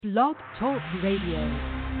Blog Talk Radio.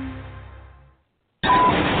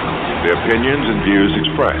 The opinions and views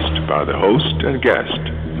expressed by the host and guest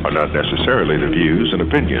are not necessarily the views and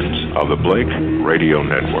opinions of the Blake Radio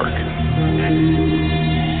Network.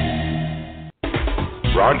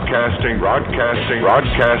 Broadcasting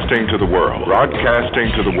to the world.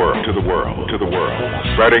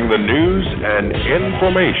 Spreading the news and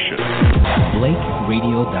information.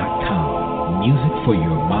 BlakeRadio.com. Music for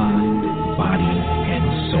your mind, body, and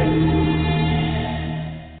soul.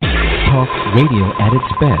 Talk radio at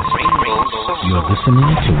its best. You're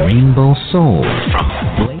listening to Rainbow Soul from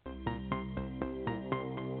Blake.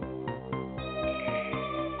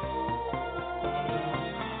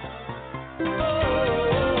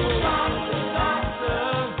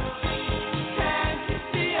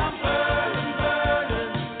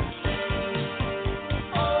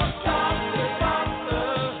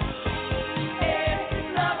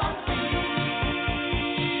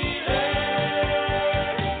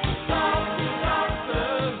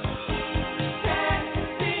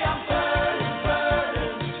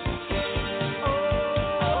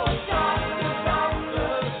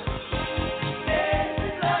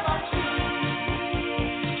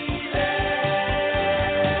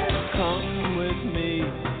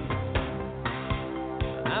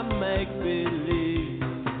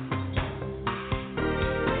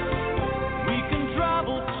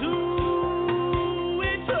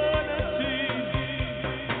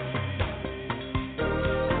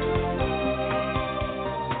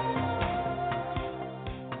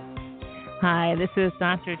 Hi, this is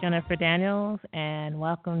Dr. Jennifer Daniels, and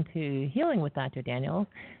welcome to Healing with Dr. Daniels.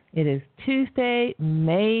 It is Tuesday,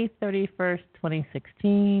 May 31st,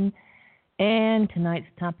 2016, and tonight's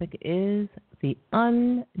topic is the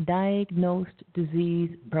Undiagnosed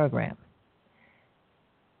Disease Program.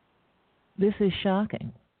 This is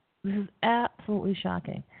shocking. This is absolutely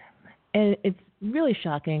shocking. And it's really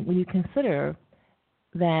shocking when you consider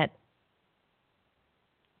that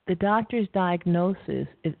the doctor's diagnosis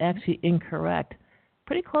is actually incorrect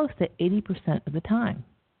pretty close to 80% of the time.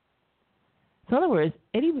 So in other words,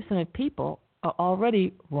 80% of people are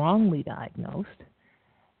already wrongly diagnosed.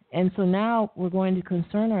 And so now we're going to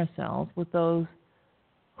concern ourselves with those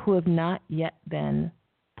who have not yet been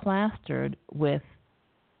plastered with,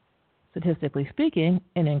 statistically speaking,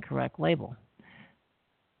 an incorrect label.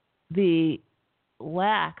 The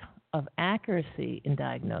lack of accuracy in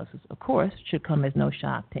diagnosis, of course, should come as no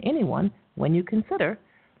shock to anyone when you consider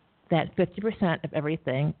that 50% of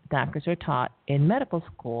everything doctors are taught in medical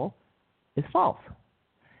school is false.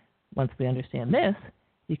 Once we understand this,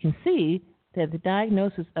 you can see that the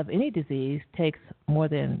diagnosis of any disease takes more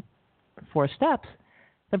than 4 steps.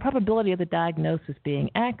 The probability of the diagnosis being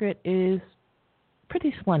accurate is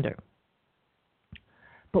pretty slender.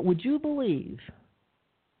 But would you believe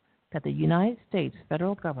that the United States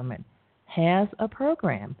federal government has a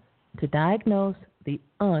program to diagnose the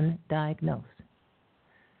undiagnosed?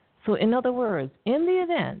 So in other words, in the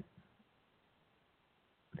event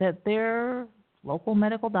that their local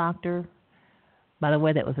medical doctor, by the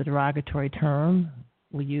way, that was a derogatory term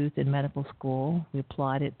we used in medical school. We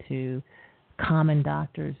applied it to common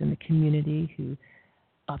doctors in the community who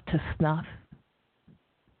up to snuff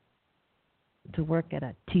to work at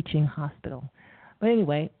a teaching hospital. But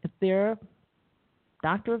anyway, if their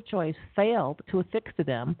doctor of choice failed to affix to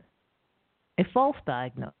them a false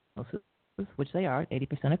diagnosis, which they are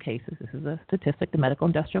 80% of cases, this is a statistic the medical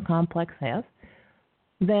industrial complex has,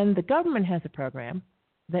 then the government has a program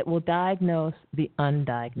that will diagnose the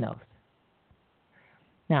undiagnosed.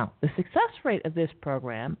 Now, the success rate of this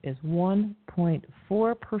program is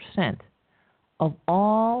 1.4% of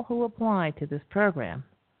all who apply to this program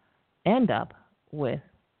end up with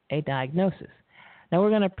a diagnosis. Now, we're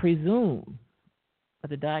going to presume that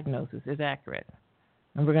the diagnosis is accurate,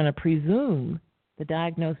 and we're going to presume the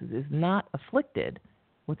diagnosis is not afflicted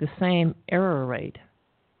with the same error rate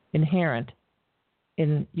inherent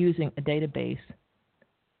in using a database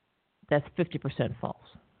that's 50% false.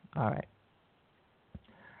 All right.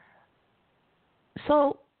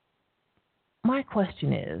 So my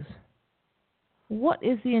question is, what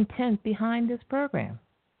is the intent behind this program?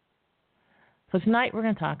 So tonight we're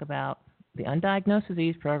going to talk about the Undiagnosed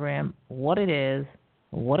Disease Program, what it is,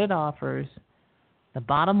 what it offers, the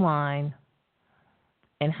bottom line,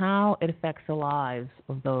 and how it affects the lives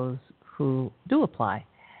of those who do apply,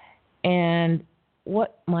 and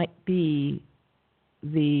what might be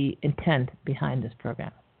the intent behind this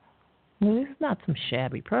program. Well, this is not some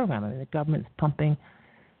shabby program. I mean, the government's pumping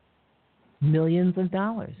millions of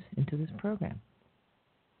dollars into this program.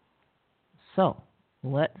 So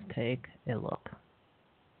let's take a look.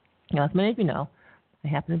 Now, as many of you know, I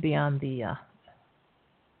happen to be on the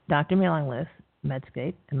doctor mailing list,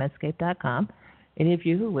 Medscape, and medscape.com. Any of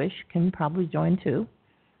you who wish can probably join too.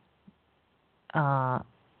 But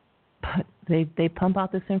they pump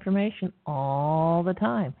out this information all the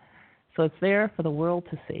time. So it's there for the world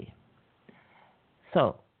to see.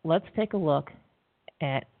 So let's take a look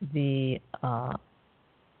at the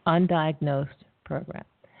Undiagnosed program.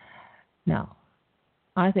 Now,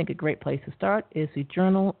 I think a great place to start is the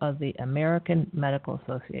Journal of the American Medical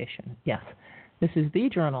Association. Yes, this is the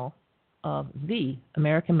journal of the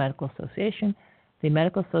American Medical Association, the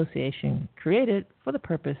medical association created for the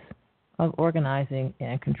purpose of organizing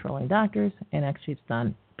and controlling doctors, and actually it's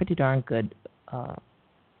done a pretty darn good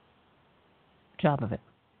job of it.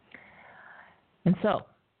 And so,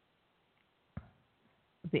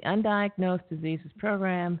 the Undiagnosed Diseases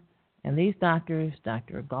Program, and these doctors,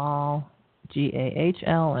 Dr. Gall,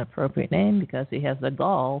 G-A-H-L, an appropriate name because he has the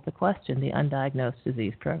gall to question the Undiagnosed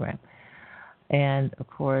Disease Program. And, of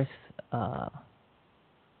course,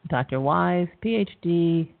 Dr. Wise,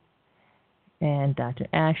 Ph.D., and Dr.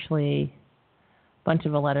 Ashley, bunch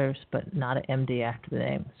of letters, but not an MD after the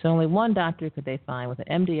name. So only one doctor could they find with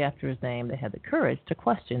an MD after his name that had the courage to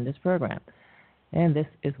question this program. And this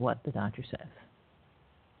is what the doctor says.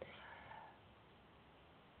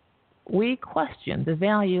 We question the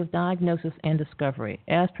value of diagnosis and discovery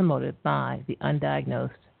as promoted by the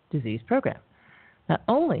Undiagnosed Disease Program. Not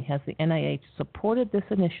only has the NIH supported this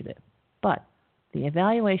initiative, but the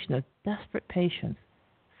evaluation of desperate patients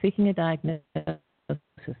seeking a diagnosis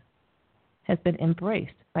has been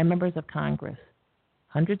embraced by members of Congress,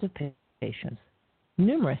 hundreds of patients,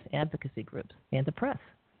 numerous advocacy groups, and the press.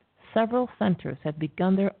 Several centers have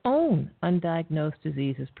begun their own undiagnosed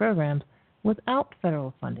diseases programs without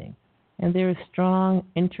federal funding, and there is strong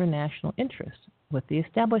international interest with the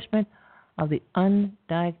establishment of the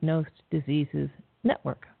Undiagnosed Diseases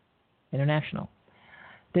Network International.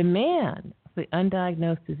 Demand for the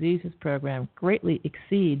Undiagnosed Diseases Program greatly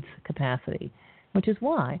exceeds capacity, which is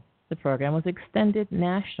why the program was extended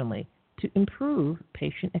nationally to improve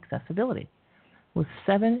patient accessibility. With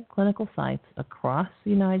 7 clinical sites across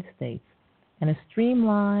the United States and a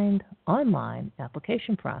streamlined online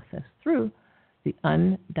application process through the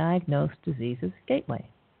Undiagnosed Diseases Gateway.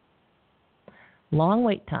 Long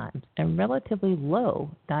wait times and relatively low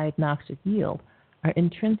diagnostic yield are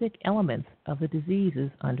intrinsic elements of the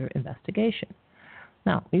diseases under investigation.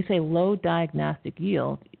 Now, when you say low diagnostic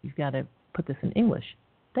yield, you've got to put this in English.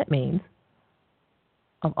 That means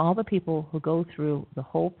of all the people who go through the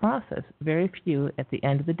whole process, very few at the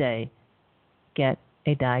end of the day get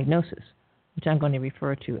a diagnosis, which I'm going to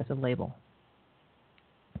refer to as a label.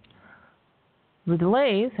 The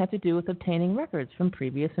delays have to do with obtaining records from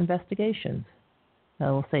previous investigations.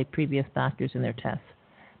 We'll say previous doctors and their tests.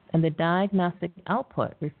 And the diagnostic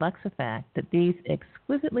output reflects the fact that these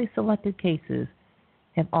exquisitely selected cases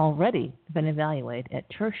have already been evaluated at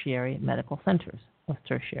tertiary medical centers. What's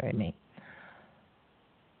tertiary mean?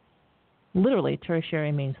 Literally,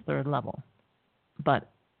 tertiary means third level. But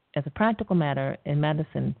as a practical matter in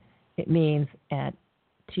medicine, it means at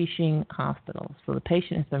teaching hospitals. So the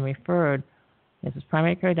patient has been referred, as his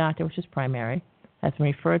primary care doctor, which is primary, has been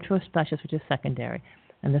referred to a specialist, which is secondary.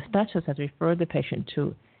 And the specialist has referred the patient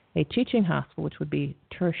to a teaching hospital, which would be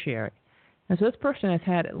tertiary. And so this person has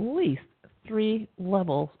had at least 3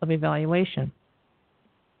 levels of evaluation,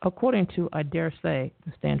 according to, I dare say,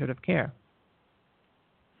 the standard of care.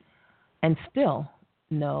 And still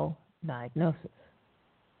no diagnosis.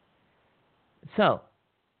 So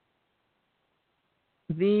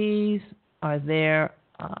these are their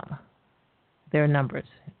numbers.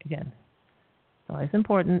 Again, it's always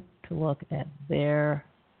important to look at their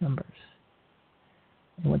numbers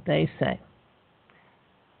and what they say.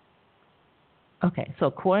 Okay, so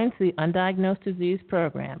according to the Undiagnosed Disease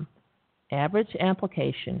Program, average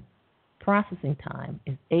application processing time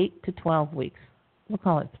is 8 to 12 weeks. We'll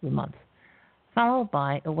call it 3 months, followed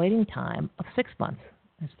by a waiting time of 6 months.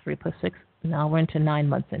 That's 3 plus 6. Now we're into 9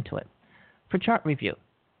 months into it. For chart review,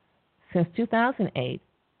 since 2008,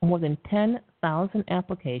 more than 10,000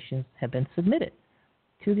 applications have been submitted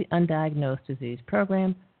to the Undiagnosed Disease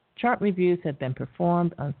Program. Chart reviews have been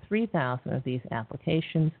performed on 3,000 of these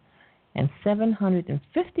applications, and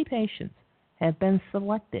 750 patients have been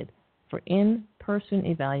selected for in-person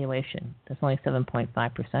evaluation. That's only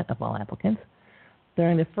 7.5% of all applicants.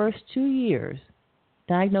 During the first 2 years,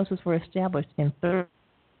 diagnoses were established in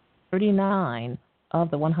 39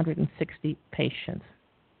 of the 160 patients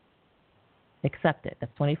accepted.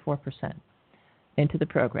 That's 24% into the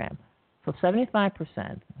program. So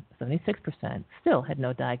 75%, 76% still had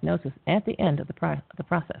no diagnosis at the end of the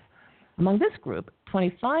process. Among this group,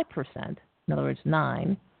 25%, in other words,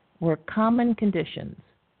 9, were common conditions.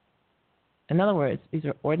 In other words, these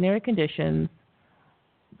are ordinary conditions.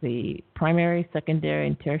 The primary, secondary,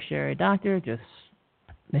 and tertiary doctor just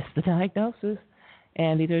missed the diagnosis,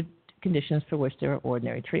 and these are conditions for which there are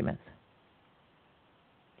ordinary treatments.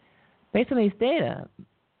 Based on these data,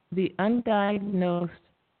 the Undiagnosed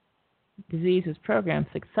Diseases Program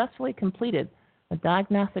successfully completed the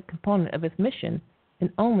diagnostic component of its mission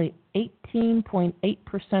in only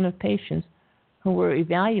 18.8% of patients who were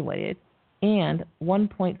evaluated and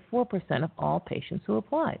 1.4% of all patients who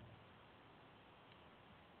applied.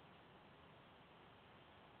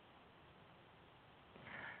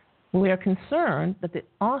 We are concerned that the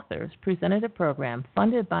authors presented a program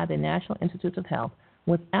funded by the National Institutes of Health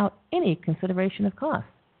without any consideration of cost.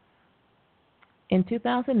 In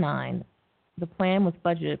 2009, the plan was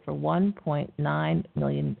budgeted for $1.9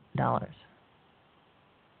 million.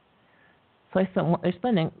 So they're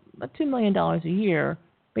spending about $2 million a year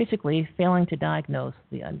basically failing to diagnose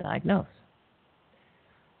the undiagnosed.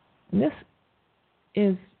 And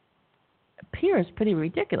this appears pretty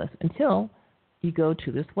ridiculous until you go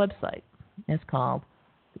to this website. It's called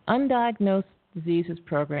the Undiagnosed Diseases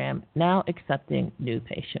Program, Now Accepting New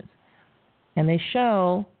Patients. And they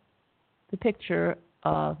show the picture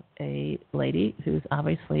of a lady who's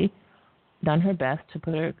obviously done her best to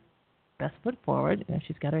put her best foot forward. You know,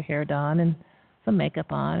 she's got her hair done and some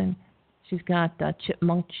makeup on, and she's got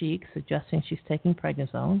chipmunk cheeks, suggesting she's taking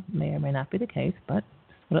prednisone. May or may not be the case, but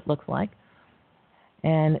that's what it looks like.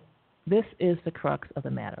 And this is the crux of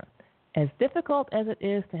the matter. As difficult as it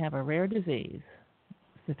is to have a rare disease,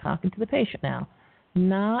 so talking to the patient now,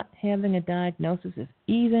 not having a diagnosis is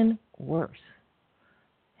even worse.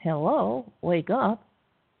 Hello, wake up.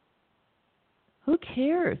 Who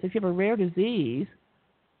cares if you have a rare disease,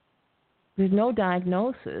 there's no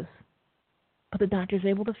diagnosis, but the doctor's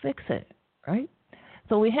able to fix it, right?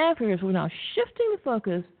 So what we have here is we're now shifting the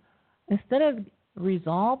focus. Instead of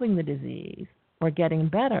resolving the disease or getting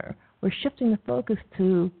better, we're shifting the focus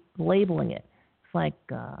to labeling it. It's like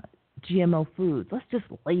GMO foods. Let's just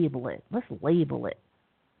label it. Let's label it.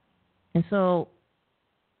 And so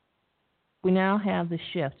we now have the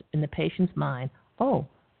shift in the patient's mind. Oh,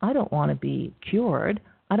 I don't want to be cured.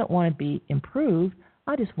 I don't want to be improved.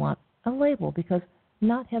 I just want a label, because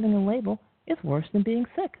not having a label is worse than being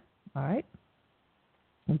sick. All right?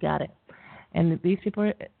 We got it. And these people,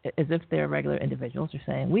 are, as if they're regular individuals, are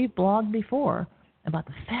saying, we've blogged before about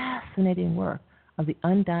the fascinating work of the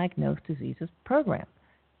Undiagnosed Diseases Program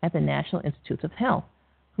at the National Institutes of Health,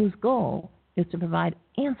 whose goal is to provide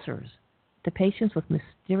answers to patients with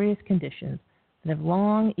mysterious conditions that have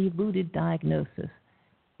long eluded diagnosis,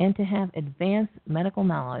 and to have advanced medical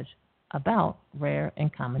knowledge about rare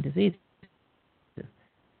and common diseases.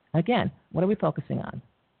 Again, what are we focusing on?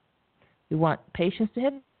 We want patients to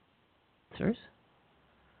have answers,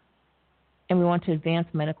 and we want to advance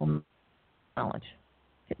medical knowledge.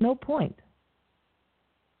 At no point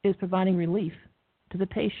is providing relief to the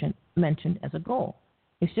patient mentioned as a goal.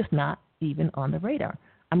 It's just not even on the radar.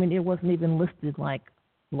 I mean, it wasn't even listed like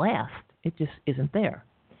last. It just isn't there.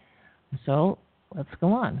 So let's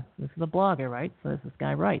go on. This is a blogger, right? So this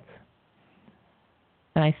guy writes.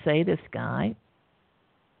 And I say this guy,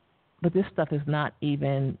 but this stuff is not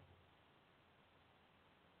even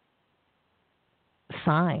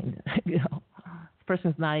signed. You know, this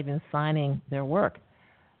person's not even signing their work.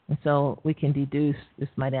 And so we can deduce this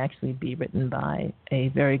might actually be written by a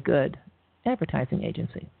very good advertising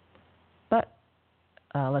agency. But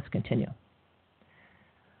let's continue.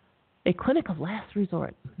 A clinic of last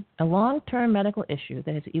resort, a long-term medical issue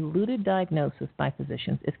that has eluded diagnosis by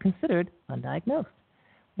physicians, is considered undiagnosed.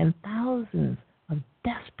 And thousands of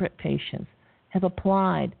desperate patients have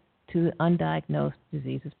applied to the Undiagnosed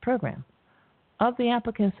Diseases Program. Of the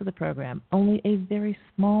applicants to the program, only a very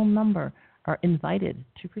small number are invited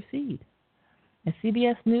to proceed. A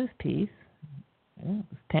CBS News piece,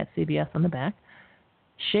 Pat CBS on the back,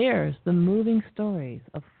 shares the moving stories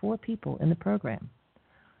of 4 people in the program.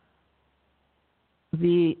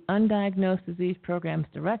 The Undiagnosed Disease Program's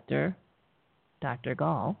director, Dr.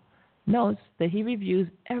 Gall, notes that he reviews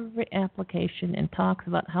every application and talks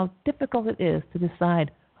about how difficult it is to decide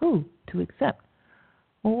who to accept.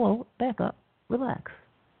 Well, back up, relax.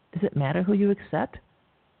 Does it matter who you accept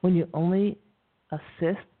when you only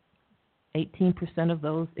assist 18% of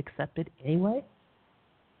those accepted anyway?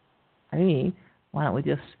 I mean, why don't we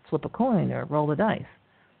just flip a coin or roll the dice?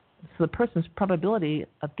 So the person's probability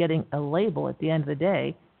of getting a label at the end of the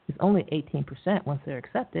day is only 18% once they're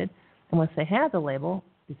accepted. And once they have the label,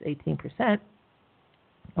 it's 18%,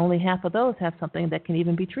 only half of those have something that can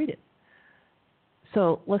even be treated.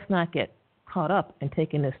 So let's not get caught up in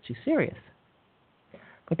taking this too serious.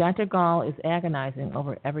 But Dr. Gall is agonizing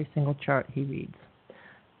over every single chart he reads.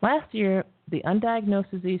 Last year, the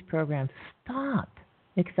Undiagnosed Disease Program stopped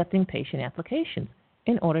accepting patient applications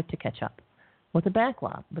in order to catch up with the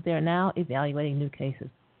backlog, but they are now evaluating new cases.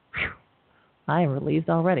 Whew. I am relieved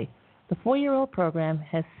already. The 4-year-old program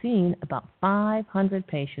has seen about 500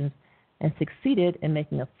 patients and succeeded in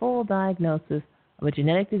making a full diagnosis of a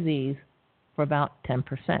genetic disease for about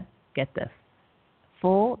 10%. Get this.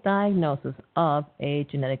 Full diagnosis of a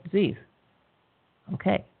genetic disease.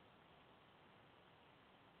 Okay.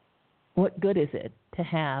 What good is it to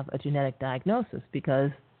have a genetic diagnosis?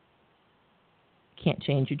 Because you can't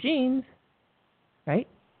change your genes, right?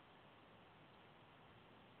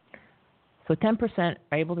 So 10%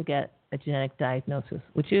 are able to get a genetic diagnosis,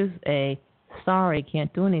 which is a sorry,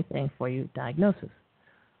 can't do anything for you diagnosis.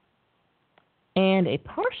 And a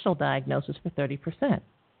partial diagnosis for 30%.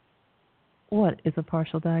 What is a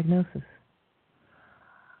partial diagnosis?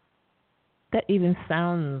 That even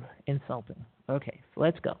sounds insulting. Okay, so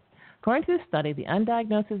let's go. According to the study, the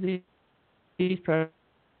Undiagnosed Disease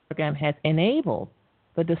Program has enabled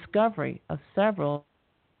the discovery of several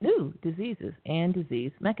new diseases and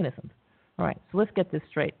disease mechanisms. All right, so let's get this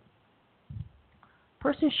straight.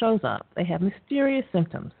 Person shows up, they have mysterious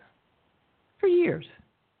symptoms for years.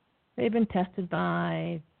 They've been tested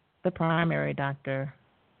by the primary doctor,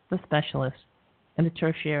 the specialist, and the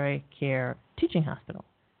tertiary care teaching hospital,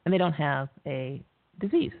 and they don't have a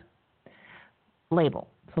disease label,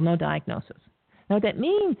 so no diagnosis. Now what that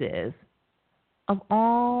means is, of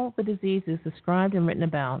all the diseases described and written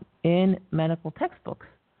about in medical textbooks,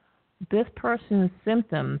 this person's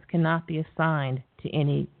symptoms cannot be assigned to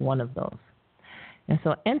any one of those. And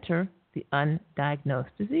so enter the Undiagnosed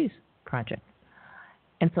Disease Project.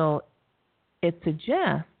 And so it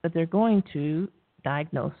suggests that they're going to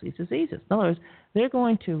diagnose these diseases. In other words, they're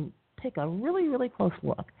going to take a really, really close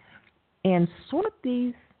look and sort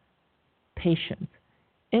these patients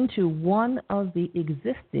into one of the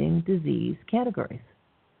existing disease categories.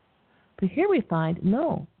 But here we find,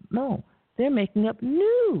 no, they're making up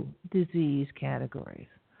new disease categories.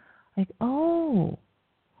 Like, oh,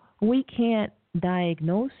 we can't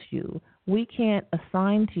diagnose you. We can't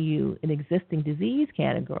assign to you an existing disease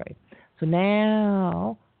category. So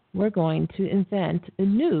now we're going to invent a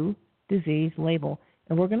new disease label,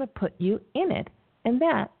 and we're going to put you in it, and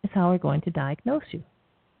that is how we're going to diagnose you.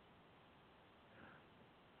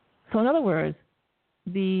 So in other words,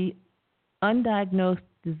 the Undiagnosed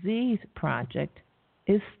Disease Project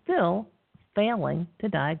is still failing to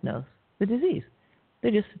diagnose the disease.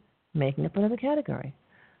 They're just making up another category.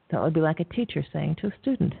 That would be like a teacher saying to a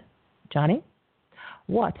student, Johnny,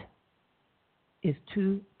 what is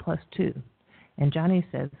 2 plus 2? And Johnny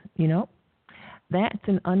says, that's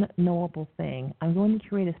an unknowable thing. I'm going to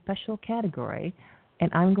create a special category,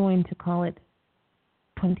 and I'm going to call it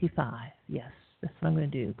 25. Yes, that's what I'm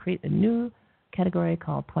going to do. Create a new category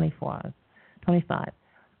called 25.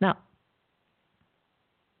 Now,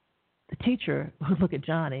 the teacher would look at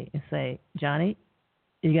Johnny and say, Johnny,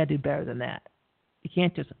 you got to do better than that. You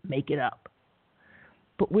can't just make it up.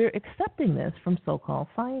 But we're accepting this from so-called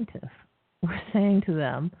scientists. We're saying to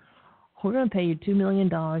them, we're going to pay you $2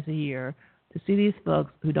 million a year to see these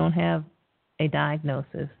folks who don't have a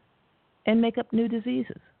diagnosis and make up new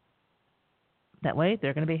diseases. That way,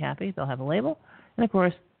 they're going to be happy. They'll have a label. And, of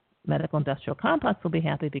course, medical industrial complex will be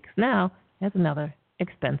happy because now it has another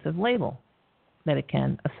expensive label that it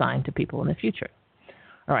can assign to people in the future.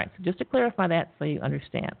 All right, so just to clarify that so you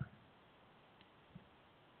understand.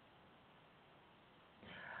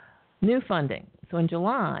 New funding. So in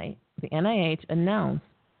July, the NIH announced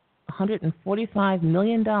 $145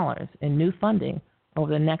 million in new funding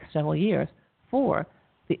over the next several years for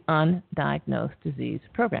the Undiagnosed Disease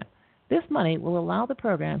Program. This money will allow the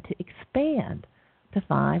program to expand to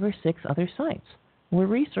 5 or 6 other sites where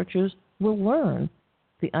researchers will learn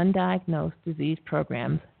the Undiagnosed Disease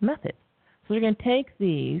Program's methods. So they're going to take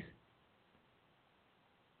these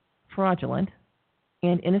fraudulent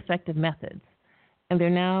and ineffective methods, and they're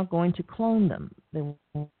now going to clone them. They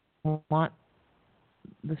want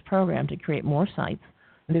this program to create more sites,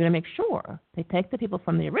 and they're going to make sure they take the people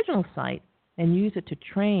from the original site and use it to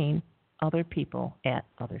train other people at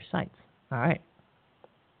other sites. All right.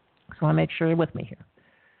 So I want to make sure you're with me here.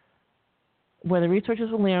 Where the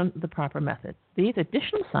researchers will learn the proper methods. These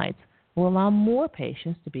additional sites will allow more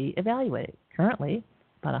patients to be evaluated. Currently,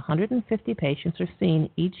 about 150 patients are seen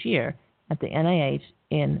each year at the NIH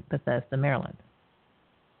in Bethesda, Maryland.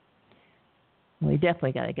 We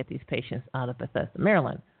definitely got to get these patients out of Bethesda,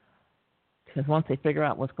 Maryland, Because once they figure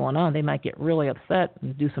out what's going on, they might get really upset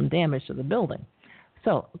and do some damage to the building.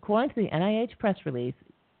 So, according to the NIH press release,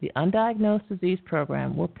 the Undiagnosed Disease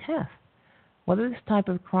Program will test whether this type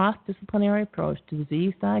of cross-disciplinary approach to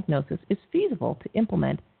disease diagnosis is feasible to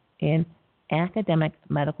implement in academic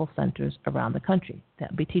medical centers around the country.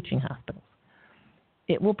 That would be teaching hospitals.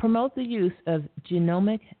 It will promote the use of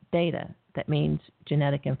genomic data, that means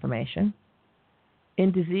genetic information,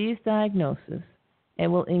 in disease diagnosis,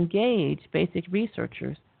 and will engage basic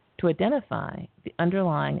researchers to identify the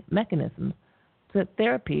underlying mechanisms so that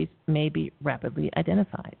therapies may be rapidly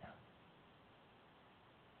identified.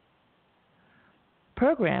 The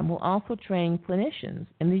program will also train clinicians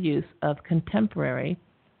in the use of contemporary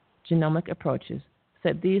genomic approaches so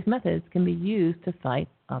that these methods can be used to fight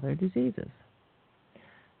other diseases.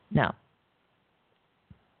 Now,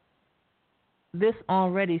 this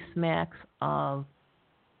already smacks of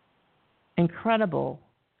incredible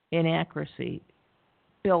inaccuracy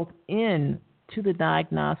built in to the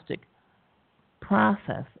diagnostic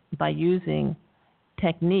process by using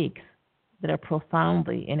techniques that are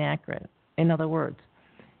profoundly inaccurate. In other words,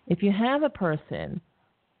 if you have a person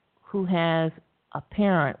who has a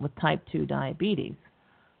parent with type 2 diabetes,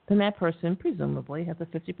 then that person presumably has a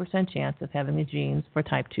 50% chance of having the genes for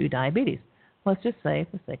type 2 diabetes. Let's just say,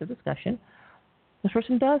 for the sake of discussion, this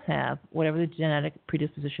person does have whatever the genetic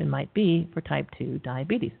predisposition might be for type 2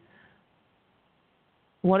 diabetes.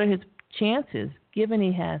 What are his chances, given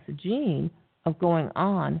he has the gene, of going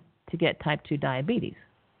on to get type 2 diabetes?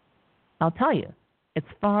 I'll tell you, it's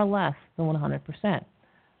far less than 100%.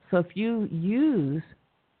 So if you use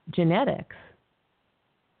genetics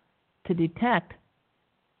to detect,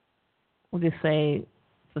 we'll just say,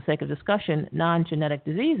 for the sake of discussion, non-genetic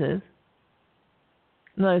diseases,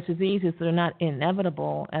 those diseases that are not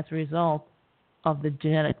inevitable as a result of the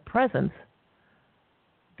genetic presence,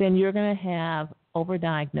 then you're going to have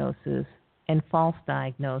overdiagnosis and false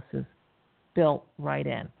diagnosis built right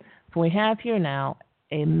in. So we have here now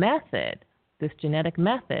a method, this genetic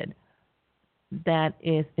method, that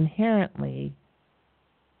is inherently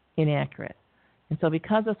inaccurate. And so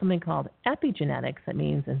because of something called epigenetics, that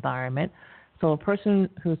means environment, so a person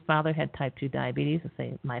whose father had type 2 diabetes, let's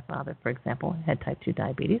say my father, for example, had type 2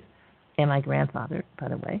 diabetes, and my grandfather, by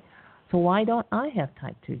the way. So why don't I have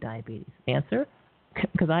type 2 diabetes? Answer,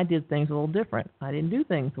 because I did things a little different. I didn't do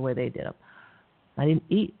things the way they did them. I didn't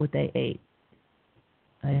eat what they ate.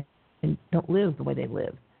 I don't live the way they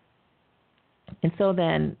lived. And so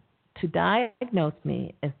then to diagnose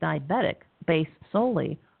me as diabetic based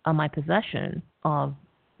solely on my possession of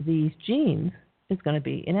these genes is going to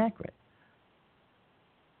be inaccurate.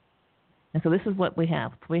 And so this is what we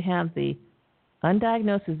have. We have the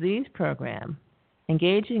Undiagnosed Disease Program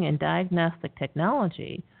engaging in diagnostic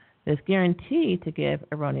technology that is guaranteed to give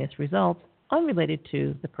erroneous results unrelated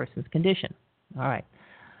to the person's condition. All right.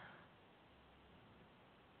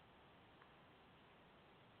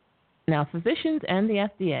 Now, physicians and the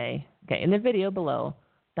FDA, okay, in the video below,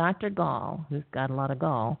 Dr. Gall, who's got a lot of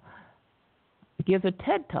gall, gives a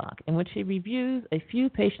TED Talk in which he reviews a few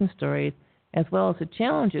patient stories as well as the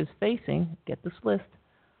challenges facing, get this list,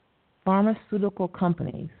 pharmaceutical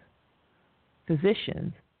companies,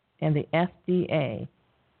 physicians, and the FDA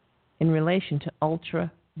in relation to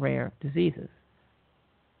ultra-rare diseases.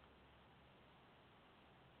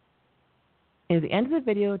 At the end of the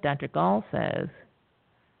video, Dr. Gall says,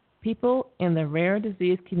 people in the rare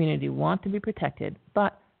disease community want to be protected,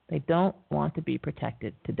 but they don't want to be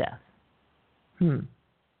protected to death.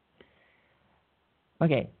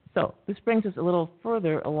 Okay, so this brings us a little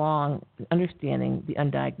further along understanding the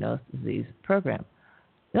Undiagnosed Disease Program.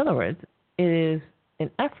 In other words, it is an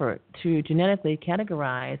effort to genetically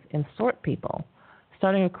categorize and sort people,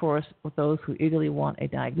 starting, of course, with those who eagerly want a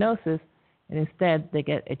diagnosis, and instead they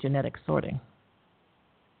get a genetic sorting.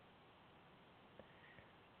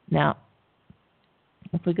 Now,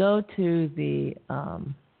 if we go to the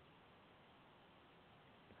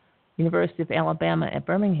University of Alabama at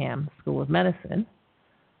Birmingham School of Medicine,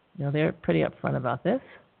 they're pretty upfront about this.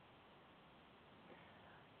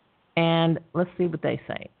 And let's see what they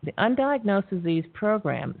say. The Undiagnosed Disease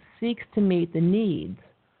Program seeks to meet the needs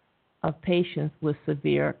of patients with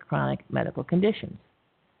severe chronic medical conditions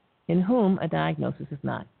in whom a diagnosis has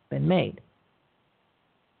not been made,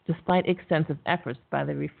 despite extensive efforts by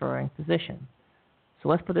the referring physician. So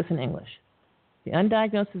let's put this in English. The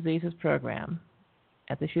Undiagnosed Diseases Program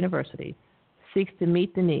at this university seeks to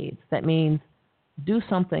meet the needs. That means do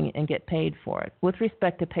something and get paid for it with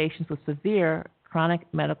respect to patients with severe chronic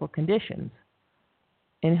medical conditions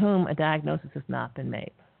in whom a diagnosis has not been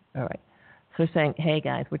made. All right. So they're saying, hey,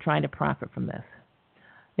 guys, we're trying to profit from this.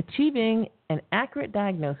 Achieving an accurate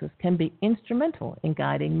diagnosis can be instrumental in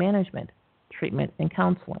guiding management, treatment, and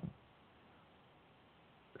counseling.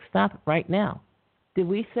 Stop right now. Did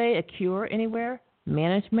we say a cure anywhere?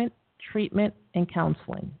 Management, treatment, and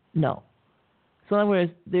counseling? No. So in other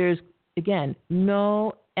words, there's, again,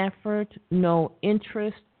 no effort, no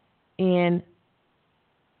interest in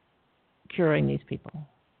curing these people.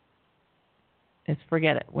 Just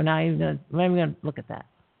forget it. We're not even going to look at that.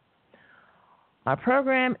 Our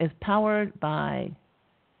program is powered by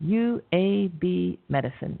UAB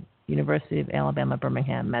Medicine, University of Alabama,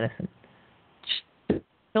 Birmingham Medicine,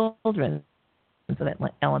 Children's of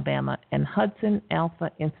Alabama, and Hudson Alpha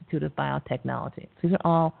Institute of Biotechnology. These are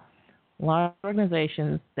all large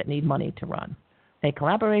organizations that need money to run. A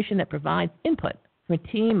collaboration that provides input from a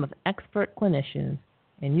team of expert clinicians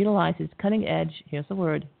and utilizes cutting-edge, here's the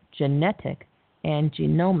word, genetic and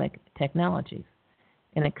genomic technologies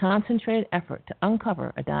in a concentrated effort to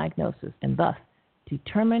uncover a diagnosis and thus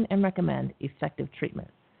determine and recommend effective treatment.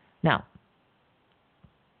 Now,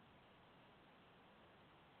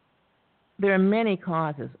 there are many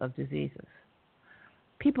causes of diseases.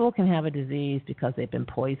 People can have a disease because they've been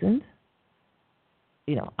poisoned,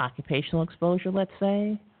 occupational exposure, let's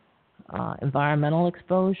say, environmental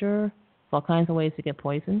exposure, all kinds of ways to get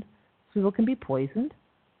poisoned. People can be poisoned.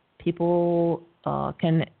 People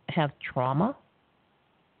can have trauma.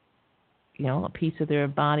 A piece of their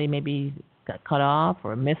body maybe got cut off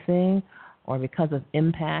or missing, or because of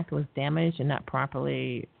impact was damaged and not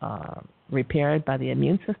properly repaired by the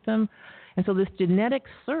immune system. And so this genetic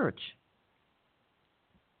search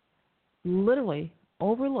literally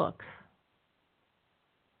overlooks,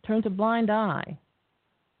 turns a blind eye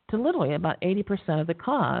to literally about 80% of the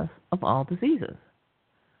cause of all diseases.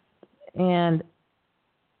 And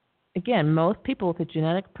again, most people with a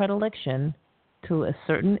genetic predilection to a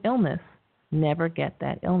certain illness never get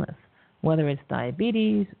that illness, whether it's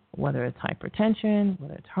diabetes, whether it's hypertension,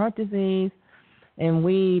 whether it's heart disease. And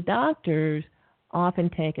we doctors often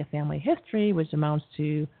take a family history, which amounts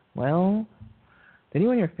to, well, did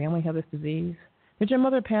anyone in your family have this disease? Did your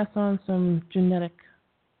mother pass on some genetic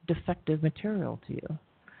defective material to you?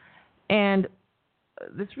 And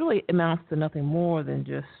this really amounts to nothing more than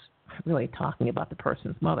just really talking about the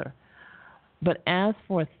person's mother. But as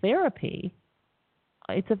for therapy,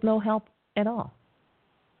 it's of no help at all.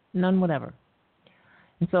 None whatever.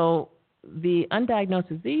 And so the Undiagnosed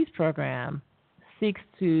Disease Program seeks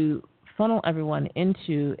to funnel everyone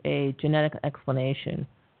into a genetic explanation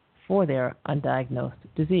for their undiagnosed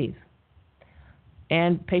disease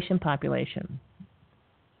and patient population.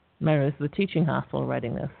 Remember, this is the teaching hospital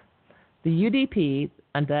writing this. The UDP,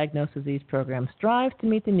 Undiagnosed Disease Program, strives to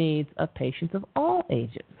meet the needs of patients of all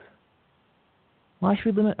ages. Why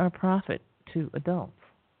should we limit our profit to adults?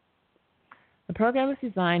 The program is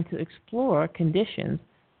designed to explore conditions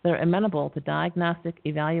that are amenable to diagnostic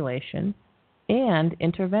evaluation and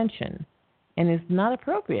intervention and is not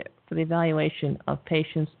appropriate for the evaluation of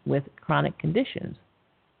patients with chronic conditions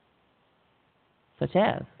such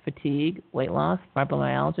as fatigue, weight loss,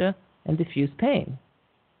 fibromyalgia, and diffuse pain.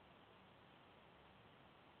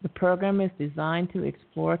 The program is designed to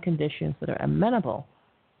explore conditions that are amenable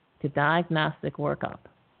to diagnostic workup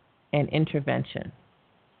and intervention.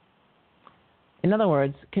 In other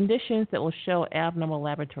words, conditions that will show abnormal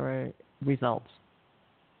laboratory results.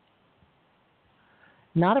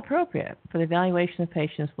 Not appropriate for the evaluation of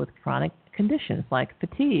patients with chronic conditions like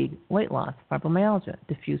fatigue, weight loss, fibromyalgia,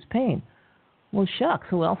 diffuse pain. Well, shucks,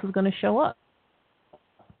 who else is going to show up?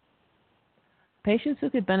 Patients who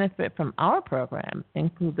could benefit from our program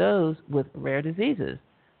include those with rare diseases,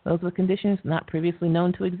 those with conditions not previously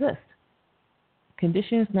known to exist.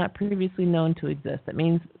 Conditions not previously known to exist, that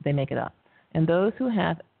means they make it up. And those who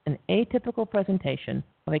have an atypical presentation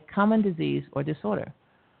of a common disease or disorder.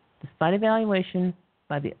 Despite evaluation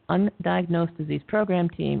by the Undiagnosed Disease Program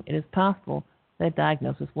team, it is possible that a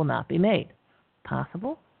diagnosis will not be made.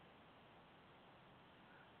 Possible?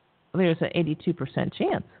 There's an 82%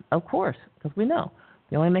 chance, of course, because we know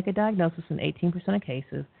they only make a diagnosis in 18% of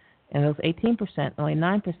cases, and those 18%, only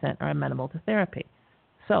 9% are amenable to therapy.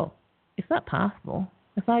 So it's not possible.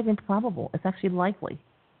 It's not even probable. It's actually likely.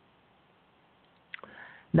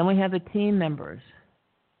 Then we have the team members.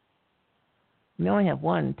 We only have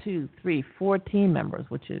 4 team members,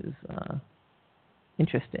 which is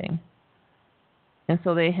interesting. And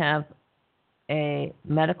so they have a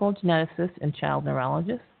medical geneticist and child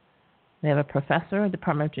neurologist. They have a professor,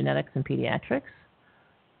 Department of Genetics and Pediatrics,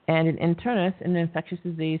 and an internist and an infectious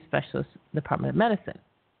disease specialist, Department of Medicine,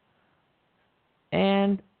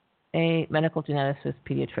 and a medical geneticist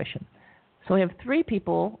pediatrician. So we have 3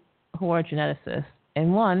 people who are geneticists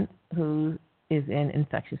and one who is in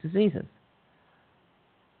infectious diseases.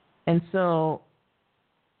 And so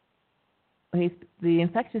the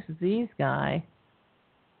infectious disease guy,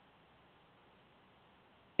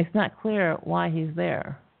 it's not clear why he's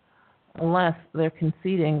there, unless they're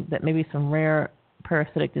conceding that maybe some rare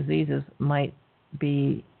parasitic diseases might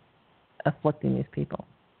be afflicting these people.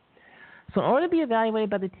 So in order to be evaluated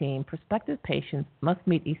by the team, prospective patients must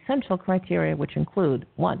meet essential criteria, which include,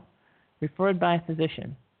 1, referred by a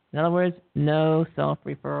physician. In other words, no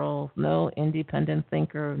self-referrals, no independent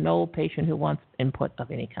thinker, no patient who wants input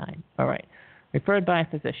of any kind. All right, referred by a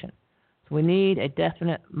physician. So we need a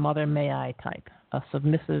definite mother may I type, a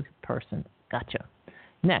submissive person. Gotcha.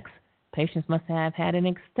 Next, patients must have had an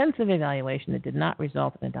extensive evaluation that did not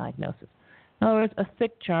result in a diagnosis. In other words, a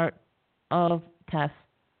thick chart of tests,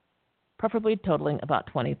 preferably totaling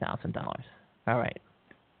about $20,000. All right.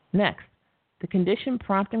 Next, the condition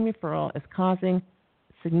prompting referral is causing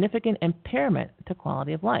significant impairment to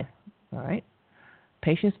quality of life. All right.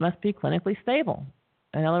 Patients must be clinically stable.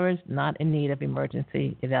 In other words, not in need of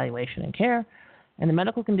emergency evaluation and care. And the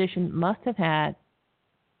medical condition must have had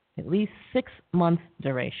at least 6 months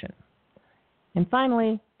duration. And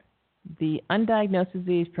finally, the Undiagnosed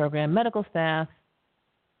Disease Program medical staff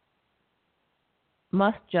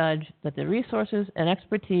must judge that the resources and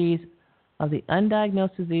expertise of the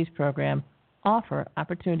Undiagnosed Disease Program offer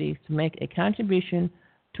opportunities to make a contribution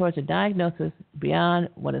towards a diagnosis beyond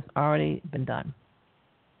what has already been done.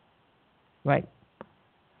 Right.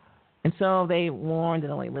 And so they warned that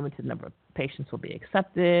only a limited number of patients will be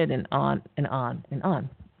accepted, and on and on and on.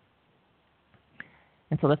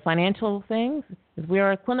 And so the financial things is we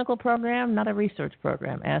are a clinical program, not a research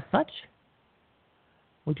program. As such,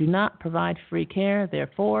 we do not provide free care.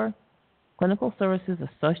 Therefore, clinical services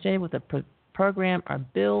associated with the program are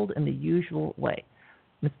billed in the usual way.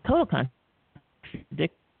 It's total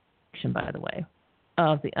contradiction, by the way,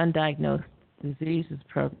 of the Undiagnosed Diseases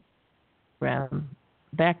Program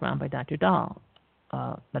background by Dr. Gall,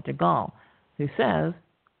 who says,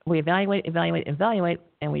 we evaluate,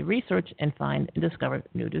 and we research and find and discover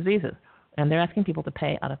new diseases. And they're asking people to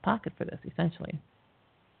pay out of pocket for this, essentially.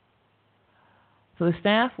 So the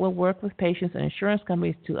staff will work with patients and insurance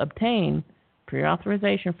companies to obtain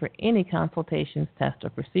pre-authorization for any consultations, tests, or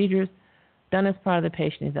procedures done as part of the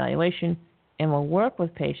patient evaluation, and will work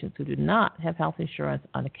with patients who do not have health insurance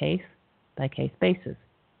on a case-by-case basis.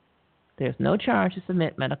 There's no charge to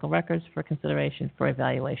submit medical records for consideration for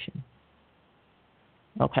evaluation.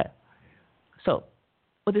 Okay. So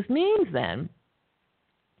what this means then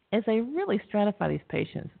is they really stratify these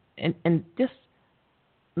patients and just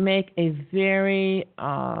make a very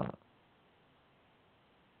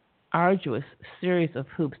arduous series of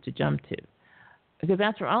hoops to jump to. Because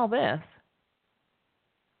after all this,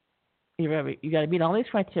 you got to meet all these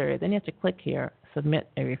criteria. Then you have to click here, submit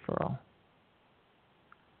a referral.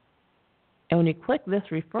 And when you click this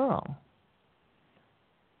referral,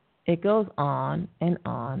 it goes on and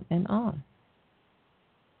on and on.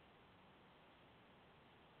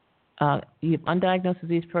 You have Undiagnosed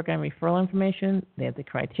Disease Program referral information. They have the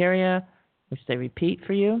criteria, which they repeat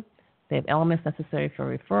for you. They have elements necessary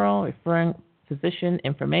for referral, referring physician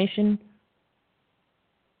information,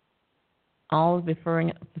 all of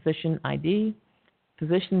referring physician ID,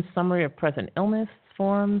 physician summary of present illness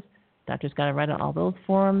forms. Doctor's got to write out all those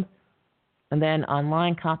forms. And then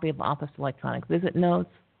online copy of office electronic visit notes,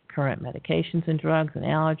 current medications and drugs and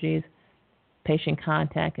allergies, patient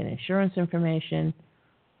contact and insurance information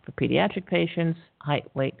for pediatric patients, height,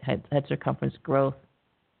 weight, head circumference, growth,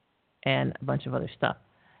 and a bunch of other stuff.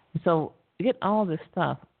 And so you get all of this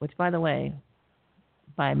stuff, which, by the way,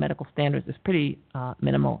 by medical standards is pretty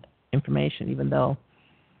minimal information, even though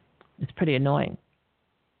it's pretty annoying.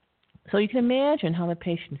 So you can imagine how the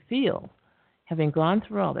patient feels having gone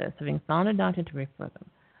through all this, having found a doctor to refer them,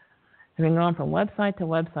 having gone from website to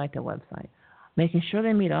website to website, making sure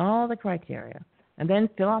they meet all the criteria, and then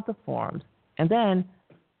fill out the forms, and then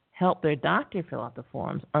help their doctor fill out the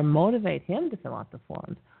forms or motivate him to fill out the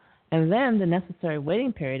forms, and then the necessary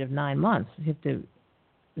waiting period of 9 months. You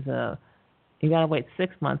got to wait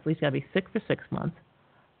 6 months. At least you got to be sick for 6 months.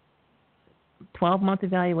 12-month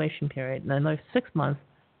evaluation period, and then another 6 months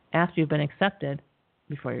after you've been accepted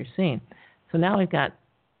before you're seen. So now we've got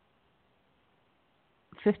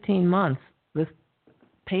 15 months this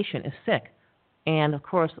patient is sick, and of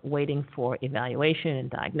course waiting for evaluation and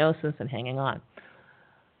diagnosis and hanging on.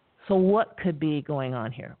 So what could be going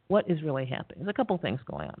on here? What is really happening? There's a couple things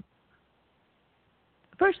going on.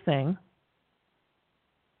 The first thing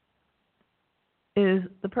is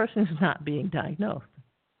the person is not being diagnosed.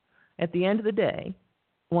 At the end of the day,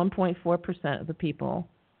 1.4% of the people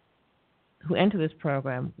who enter this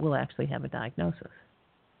program will actually have a diagnosis.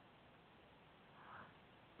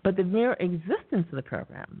 But the mere existence of the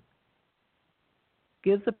program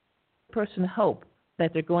gives the person hope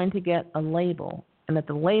that they're going to get a label and that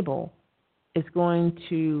the label is going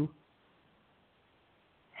to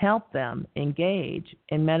help them engage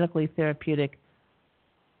in medically therapeutic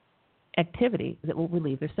activity that will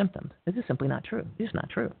relieve their symptoms. This is simply not true. This is not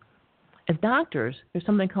true. As doctors, there's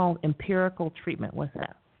something called empirical treatment. What's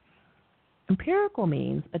that? Empirical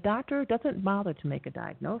means a doctor doesn't bother to make a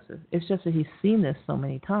diagnosis. It's just that he's seen this so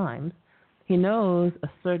many times. He knows a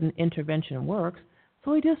certain intervention works,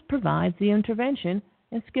 so he just provides the intervention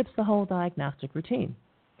and skips the whole diagnostic routine.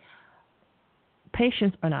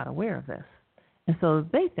 Patients are not aware of this, and so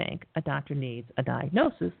they think a doctor needs a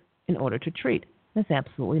diagnosis in order to treat. That's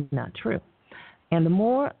absolutely not true. And the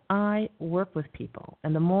more I work with people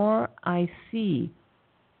and the more I see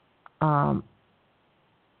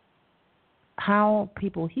how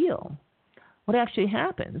people heal, what actually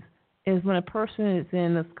happens is when a person is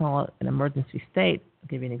in, let's call it an emergency state, I'll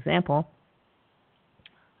give you an example,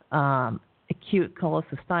 acute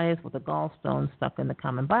cholecystitis with a gallstone stuck in the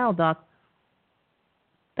common bile duct,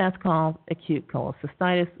 that's called acute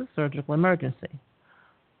cholecystitis, a surgical emergency.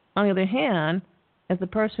 On the other hand, if the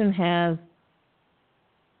person has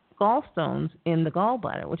gallstones in the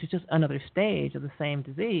gallbladder, which is just another stage of the same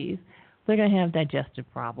disease, they're going to have digestive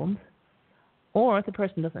problems. Or if the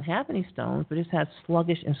person doesn't have any stones, but just has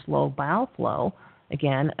sluggish and slow bile flow,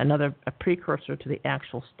 again, a precursor to the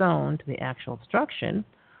actual stone, to the actual obstruction,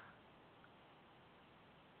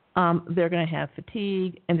 they're going to have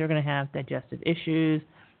fatigue, and they're going to have digestive issues,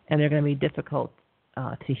 and they're going to be difficult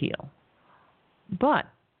to heal. But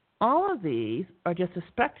all of these are just a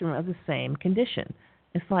spectrum of the same condition.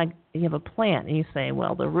 It's like you have a plant, and you say,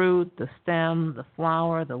 well, the root, the stem, the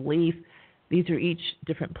flower, the leaf, these are each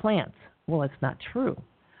different plants. Well, it's not true.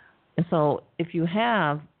 And so if you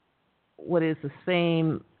have what is the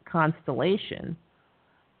same constellation,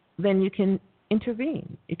 then you can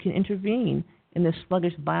intervene. You can intervene in this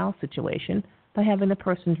sluggish bile situation by having the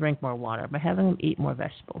person drink more water, by having them eat more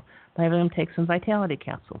vegetables, by having them take some vitality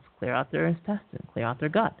capsules, clear out their intestine, clear out their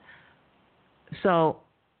gut. So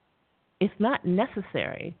it's not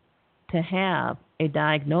necessary to have a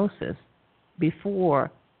diagnosis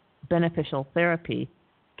before beneficial therapy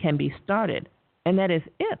can be started, and that is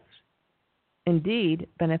if, indeed,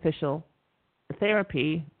 beneficial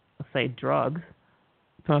therapy, let's say drugs,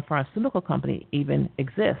 from a pharmaceutical company even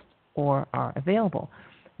exist or are available.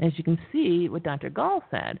 And as you can see, what Dr. Gall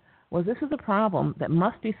said was this is a problem that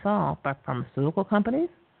must be solved by pharmaceutical companies.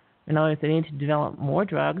 In other words, they need to develop more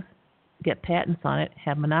drugs, get patents on it,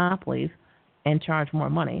 have monopolies, and charge more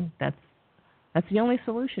money. That's the only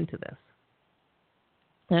solution to this.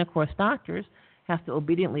 And, of course, doctors have to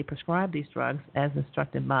obediently prescribe these drugs as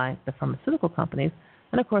instructed by the pharmaceutical companies,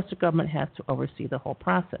 and of course the government has to oversee the whole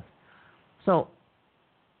process. So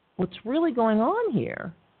what's really going on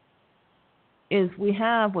here is we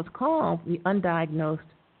have what's called the Undiagnosed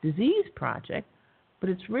Disease Project, but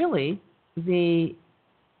it's really the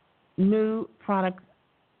new product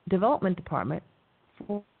development department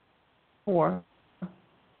for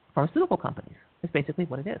pharmaceutical companies. It's basically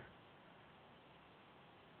what it is.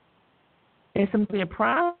 It's simply a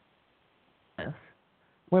process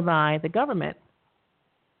whereby the government,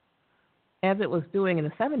 as it was doing in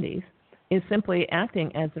the 70s, is simply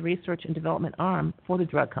acting as the research and development arm for the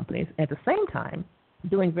drug companies, at the same time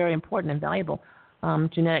doing very important and valuable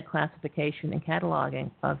genetic classification and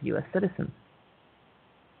cataloging of U.S. citizens.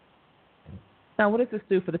 Now, what does this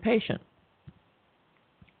do for the patient?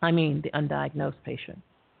 I mean the undiagnosed patient.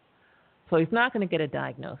 So he's not going to get a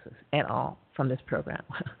diagnosis at all from this program.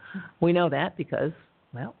 We know that because,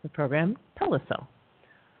 well, the program told us so.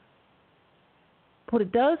 What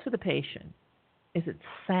it does for the patient is it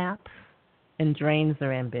saps and drains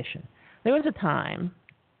their ambition. There was a time,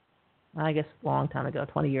 I guess a long time ago,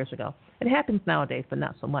 20 years ago, it happens nowadays, but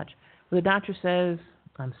not so much, where the doctor says,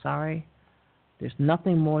 I'm sorry, there's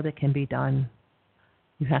nothing more that can be done.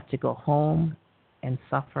 You have to go home and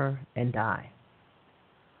suffer and die.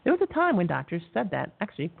 There was a time when doctors said that,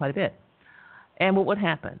 actually quite a bit. And what would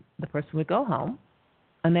happen? The person would go home,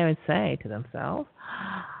 and they would say to themselves,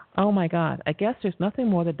 oh, my God, I guess there's nothing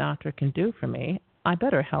more the doctor can do for me. I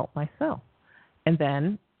better help myself. And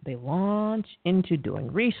then they launch into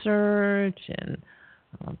doing research and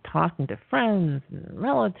talking to friends and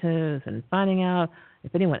relatives and finding out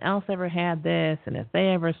if anyone else ever had this and if they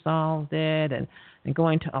ever solved it and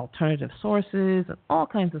going to alternative sources and all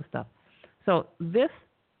kinds of stuff. So this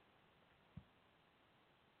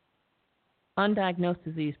Undiagnosed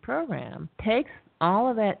Disease program takes all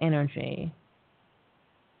of that energy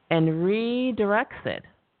and redirects it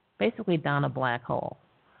basically down a black hole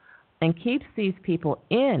and keeps these people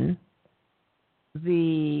in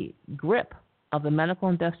the grip of the medical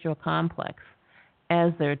industrial complex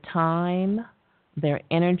as their time, their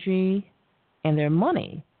energy, and their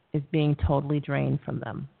money is being totally drained from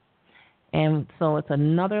them. And so it's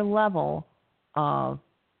another level of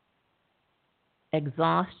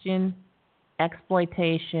exhaustion,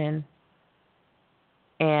 exploitation,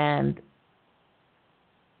 and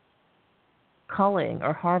culling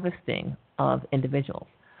or harvesting of individuals.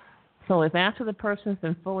 So if after the person's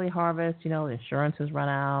been fully harvested, the insurance has run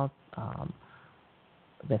out,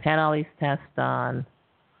 they've had all these tests done,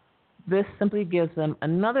 this simply gives them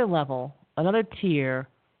another level, another tier,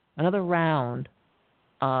 another round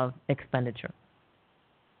of expenditure.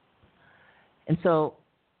 And so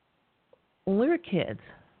when we were kids,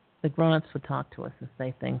 the grown-ups would talk to us and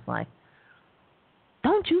say things like,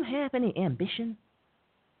 "Don't you have any ambition?"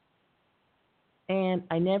 And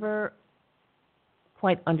I never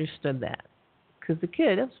quite understood that because the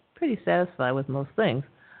kid was pretty satisfied with most things.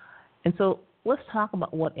 And so let's talk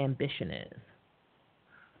about what ambition is.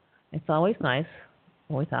 It's always nice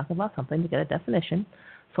when we talk about something to get a definition.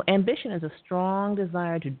 So ambition is a strong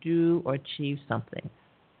desire to do or achieve something,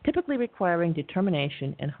 typically requiring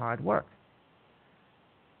determination and hard work.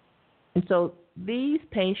 And so these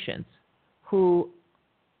patients who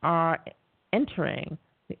are entering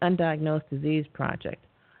the Undiagnosed Disease Project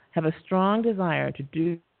have a strong desire to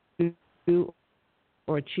do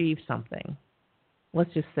or achieve something.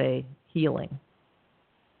 Let's just say healing.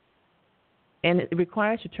 And it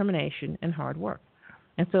requires determination and hard work.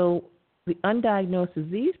 And so the Undiagnosed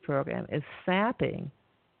Disease Program is sapping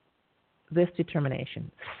this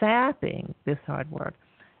determination, sapping this hard work,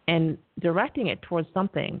 and directing it towards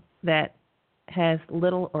something that has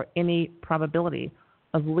little or any probability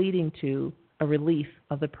of leading to a relief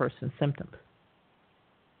of the person's symptoms.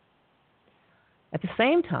 At the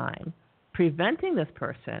same time, preventing this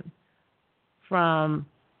person from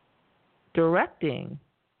directing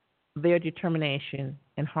their determination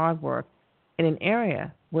and hard work in an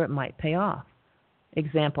area where it might pay off.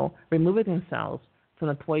 Example, removing themselves from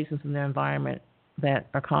the poisons in their environment that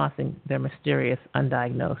are causing their mysterious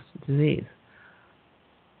undiagnosed disease.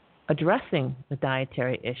 Addressing the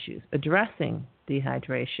dietary issues, addressing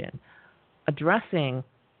dehydration, addressing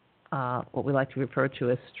what we like to refer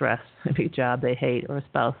to as stress, a big job they hate or a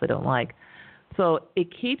spouse they don't like. So it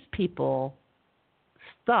keeps people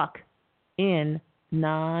stuck in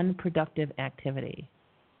non-productive activity.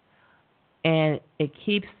 And it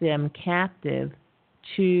keeps them captive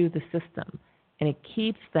to the system. And it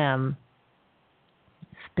keeps them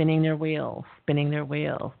spinning their wheels,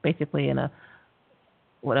 basically in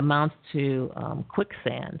what amounts to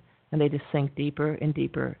quicksand. And they just sink deeper and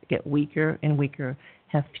deeper, get weaker and weaker,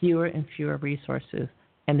 have fewer and fewer resources,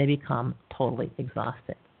 and they become totally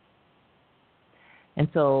exhausted. And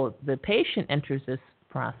so the patient enters this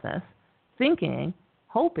process thinking,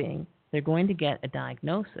 hoping they're going to get a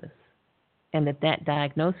diagnosis, and that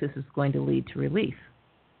diagnosis is going to lead to relief.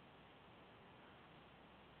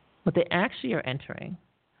 What they actually are entering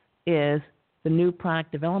is the new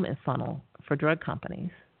product development funnel for drug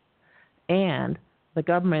companies and the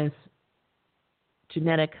government's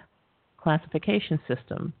genetic classification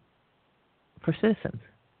system for citizens.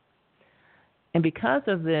 And because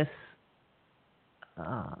of this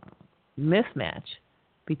mismatch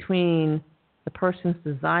between the person's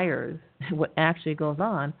desires and what actually goes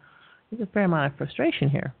on, there's a fair amount of frustration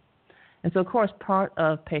here. And so, of course, part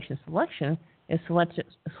of patient selection is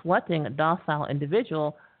selecting a docile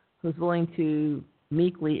individual who's willing to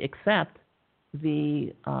meekly accept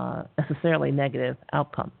the necessarily negative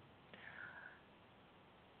outcome.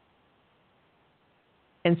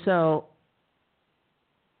 And so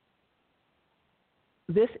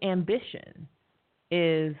this ambition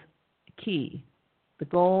is key. The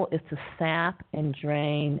goal is to sap and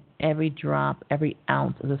drain every drop, every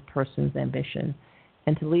ounce of this person's ambition,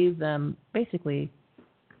 and to leave them basically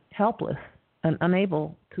helpless and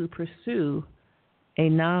unable to pursue a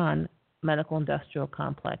non-medical industrial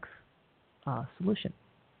complex solution.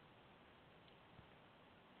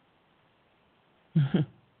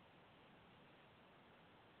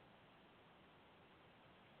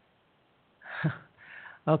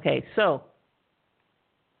 Okay,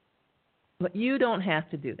 but you don't have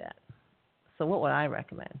to do that. So what would I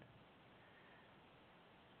recommend?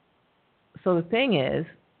 So the thing is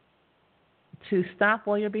to stop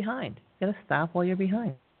while you're behind. You got to stop while you're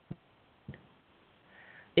behind.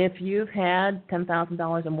 If you've had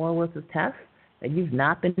 $10,000 or more worth of tests that you've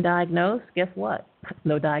not been diagnosed, guess what?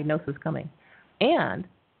 No diagnosis coming. And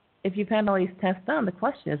if you've had all these tests done, the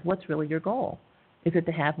question is, what's really your goal? Is it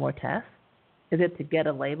to have more tests? Is it to get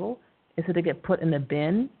a label? Is it to get put in a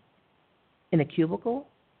bin, in a cubicle?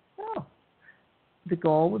 No. The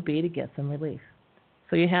goal would be to get some relief.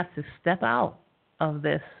 So you have to step out of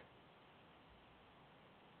this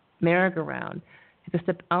merry-go-round. You have to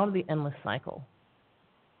step out of the endless cycle.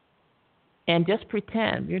 And just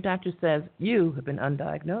pretend your doctor says, you have been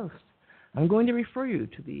undiagnosed. I'm going to refer you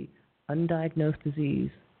to the Undiagnosed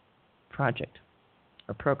Disease Project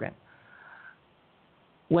or program.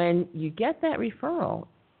 When you get that referral,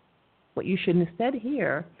 what you should instead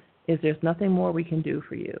hear is there's nothing more we can do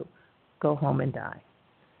for you. Go home and die.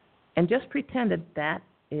 And just pretend that that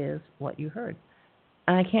is what you heard.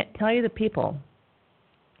 And I can't tell you the people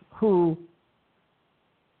who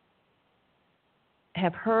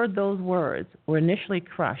have heard those words, were initially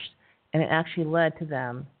crushed, and it actually led to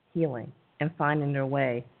them healing and finding their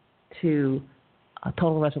way to a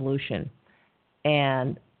total resolution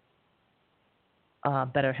and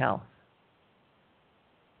better health.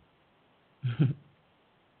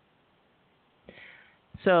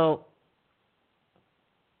 So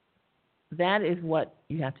that is what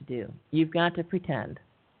you have to do. You've got to pretend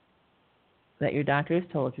that your doctor has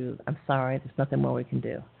told you, I'm sorry, there's nothing more we can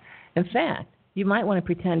do. In fact, you might want to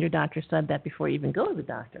pretend your doctor said that before you even go to the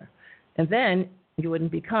doctor. And then you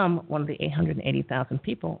wouldn't become one of the 880,000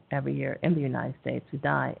 people every year in the United States who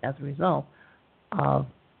die as a result of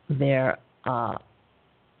their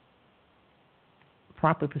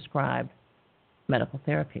properly prescribed medical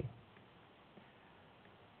therapy.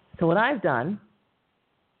 So what I've done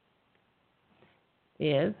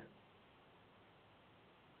is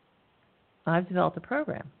I've developed a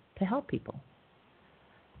program to help people.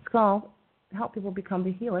 It's called Help People Become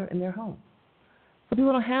the Healer in Their Home. So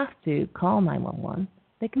people don't have to call 911.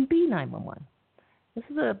 They can be 911. This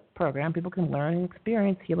is a program people can learn and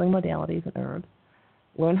experience healing modalities and herbs,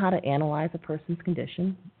 learn how to analyze a person's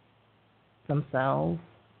condition, themselves,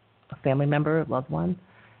 a family member, a loved one,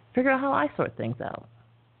 figure out how I sort things out.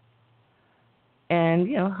 And,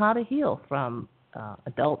 how to heal from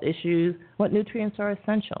adult issues, what nutrients are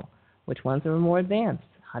essential, which ones are more advanced,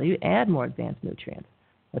 how do you add more advanced nutrients,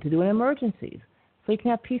 what to do in emergencies, so you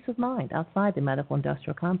can have peace of mind outside the medical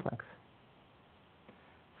industrial complex.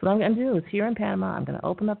 So what I'm going to do is here in Panama, I'm going to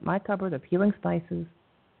open up my cupboard of healing spices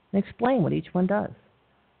and explain what each one does.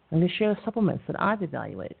 I'm going to share the supplements that I've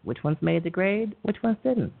evaluated, which ones made the grade, which ones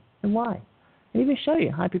didn't, and why. And even show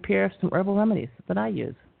you how to prepare some herbal remedies that I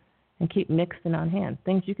use and keep mixed and on hand,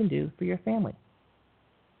 things you can do for your family.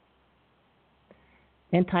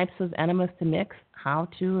 And types of enemas to mix, how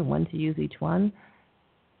to and when to use each one.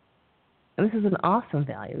 And this is an awesome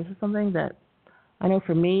value. This is something that I know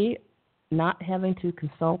for me, not having to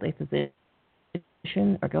consult a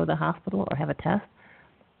physician or go to the hospital or have a test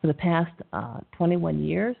for the past 21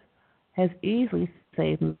 years has easily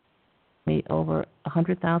saved me over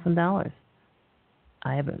 $100,000.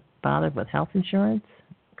 I haven't bothered with health insurance,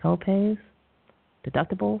 co-pays,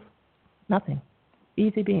 deductibles, nothing.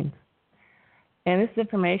 Easy beans. And this is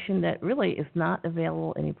information that really is not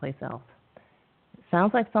available anyplace else. It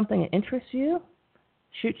sounds like something that interests you?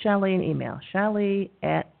 Shoot Shalee an email,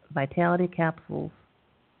 Shalee@vitalitycapsules.com.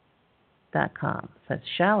 So that's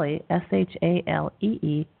Shalee,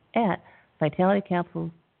 Shalee,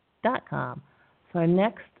 @vitalitycapsules.com. So our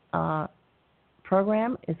next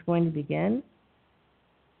program is going to begin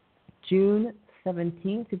June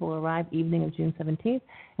 17th. People will arrive evening of June 17th.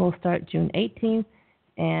 And we'll start June 18th,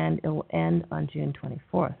 and it will end on June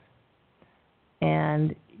 24th.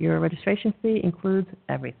 And your registration fee includes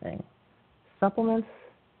everything: supplements,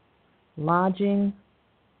 lodging,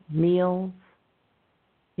 meals,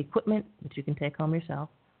 equipment, which you can take home yourself,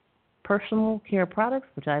 personal care products,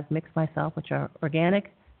 which I've mixed myself, which are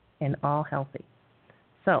organic and all healthy.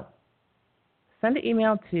 So send an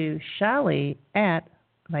email to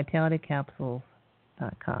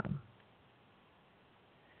Shalee@vitalitycapsules.com.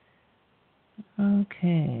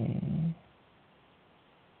 Okay.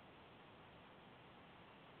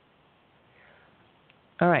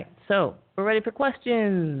 All right, so we're ready for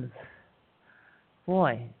questions.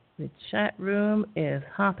 Boy, the chat room is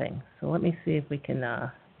hopping. So let me see if we can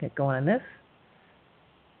get going on this.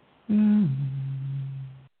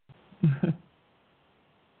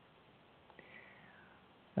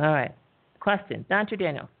 All right. Question. Dr.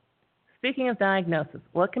 Daniel, speaking of diagnosis,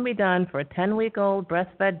 what can be done for a 10-week-old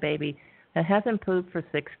breastfed baby that hasn't pooped for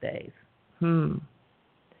 6 days?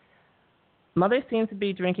 Mother seems to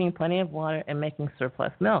be drinking plenty of water and making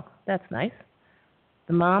surplus milk. That's nice.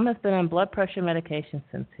 The mom has been on blood pressure medication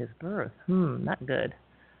since his birth. Not good.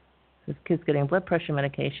 This kid's getting blood pressure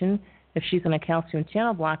medication. If she's on a calcium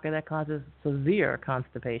channel blocker, that causes severe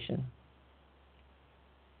constipation.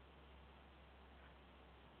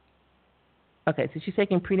 Okay, so she's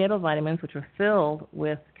taking prenatal vitamins, which are filled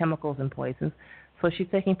with chemicals and poisons. So she's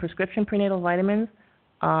taking prescription prenatal vitamins.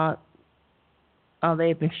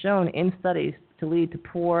 They've been shown in studies to lead to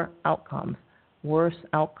poor outcomes, worse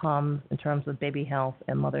outcomes in terms of baby health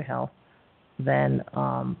and mother health than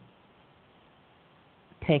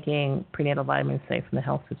taking prenatal vitamins, say, from the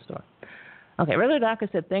health food store. Okay, regular doctor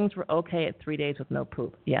said things were okay at 3 days with no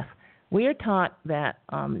poop. Yes, we are taught that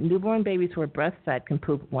newborn babies who are breastfed can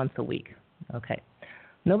poop once a week. Okay,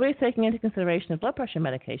 nobody's taking into consideration the blood pressure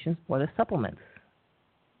medications or the supplements.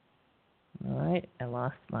 All right, I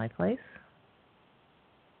lost my place.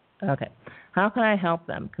 Okay, how can I help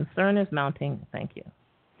them? Concern is mounting. Thank you.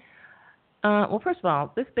 Well, first of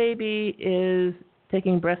all, this baby is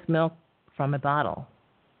taking breast milk from a bottle.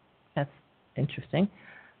 That's interesting.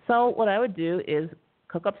 So what I would do is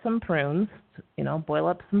cook up some prunes, boil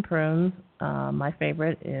up some prunes. My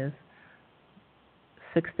favorite is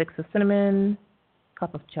 6 sticks of cinnamon,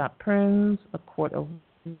 cup of chopped prunes, a quart of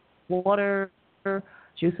water,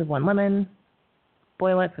 juice of 1 lemon.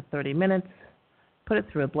 Boil it for 30 minutes. Put it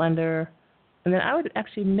through a blender. And then I would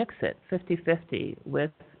actually mix it 50-50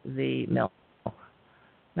 with the milk.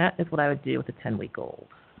 That is what I would do with a 10-week-old.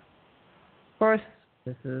 Of course,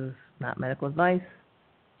 this is not medical advice.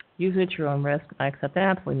 Use it at your own risk. I accept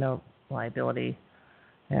absolutely no liability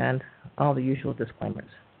and all the usual disclaimers.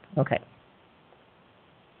 Okay.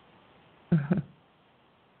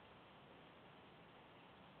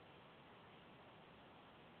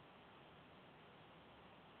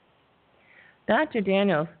 Dr.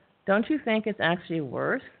 Daniels, don't you think it's actually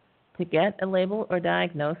worse to get a label or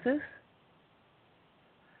diagnosis?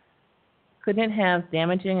 Couldn't it have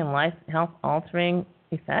damaging and health-altering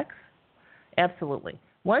effects? Absolutely.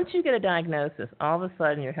 Once you get a diagnosis, all of a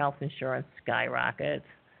sudden your health insurance skyrockets.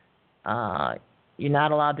 You're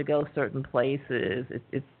not allowed to go certain places.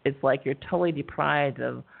 It's like you're totally deprived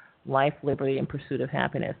of life, liberty, and pursuit of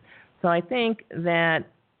happiness. So I think that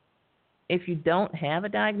if you don't have a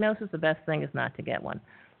diagnosis, the best thing is not to get one.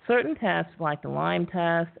 Certain tests, like the Lyme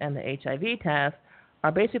test and the HIV test,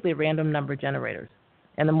 are basically random number generators.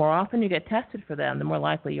 And the more often you get tested for them, the more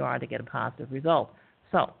likely you are to get a positive result.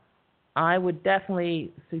 So I would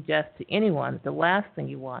definitely suggest to anyone that the last thing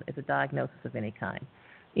you want is a diagnosis of any kind.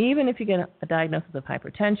 Even if you get a diagnosis of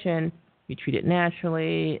hypertension, you treat it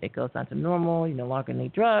naturally, it goes on to normal, you no longer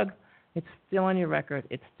need drugs, it's still on your record,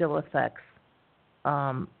 it still affects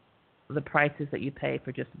the prices that you pay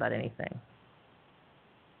for just about anything.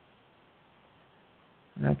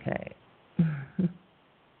 Okay.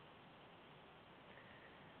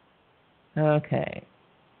 Okay.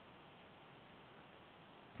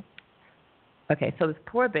 Okay, so this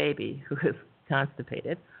poor baby who is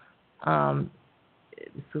constipated,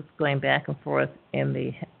 this was going back and forth in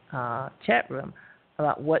the chat room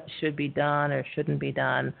about what should be done or shouldn't be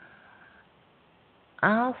done.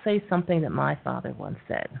 I'll say something that my father once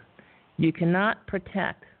said. You cannot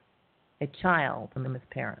protect a child from his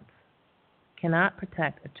parents. Cannot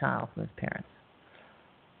protect a child from his parents.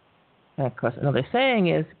 And of course, another saying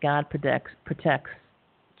is God protects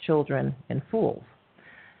children and fools.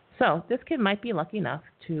 So this kid might be lucky enough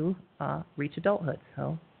to reach adulthood.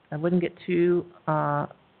 So I wouldn't get too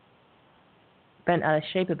bent out of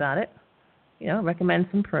shape about it. Recommend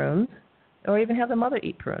some prunes, or even have the mother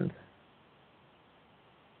eat prunes.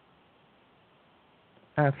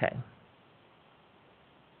 Okay.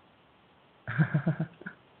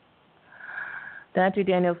 Dr.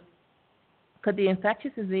 Daniels, could the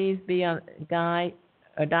infectious disease guy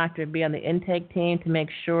or doctor be on the intake team to make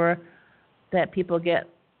sure that people get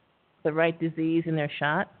the right disease in their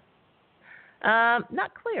shot?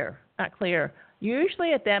 Not clear.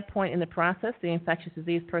 Usually at that point in the process, the infectious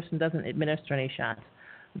disease person doesn't administer any shots.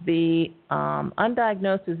 The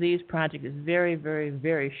Undiagnosed Disease Project is very, very,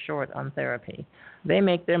 very short on therapy. They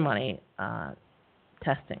make their money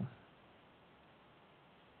testing.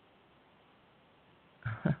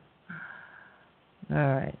 All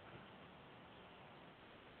right.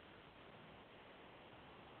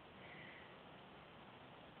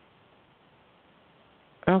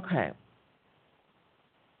 Okay.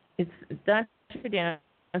 It's Dr. Dan.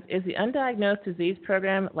 Is the Undiagnosed Disease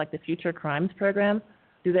Program like the Future Crimes Program?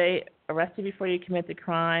 Do they arrest you before you commit the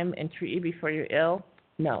crime and treat you before you're ill?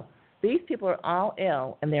 No. These people are all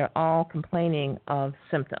ill, and they're all complaining of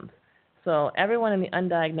symptoms. So everyone in the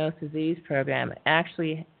Undiagnosed Disease Program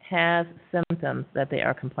actually has symptoms that they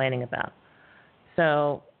are complaining about.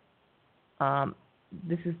 So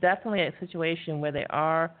this is definitely a situation where they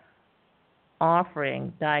are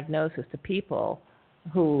offering diagnosis to people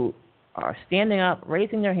who are standing up,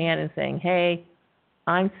 raising their hand and saying, hey,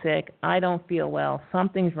 I'm sick, I don't feel well,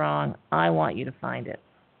 something's wrong, I want you to find it.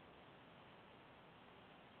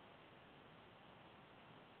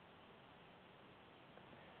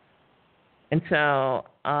 And so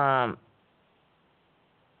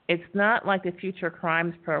it's not like the Future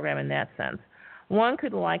Crimes Program in that sense. One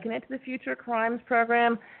could liken it to the Future Crimes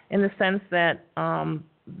Program in the sense that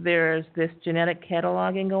there's this genetic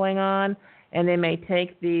cataloging going on, and they may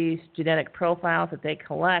take these genetic profiles that they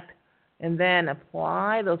collect and then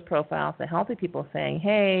apply those profiles to healthy people, saying,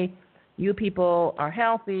 hey, you people are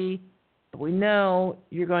healthy, but we know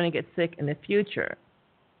you're going to get sick in the future.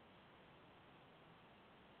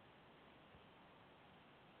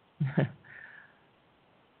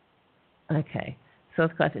 Okay, so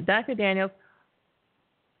it's question. Dr. Daniels,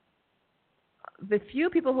 the few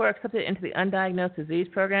people who are accepted into the Undiagnosed Disease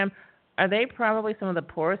Program, are they probably some of the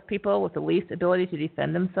poorest people with the least ability to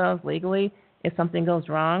defend themselves legally if something goes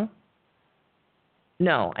wrong?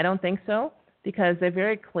 No, I don't think so, because they're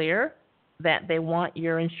very clear that they want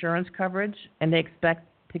your insurance coverage and they expect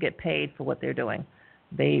to get paid for what they're doing.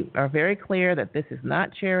 They are very clear that this is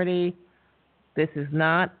not charity, this is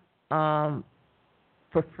not for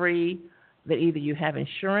free, that either you have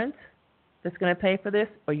insurance that's going to pay for this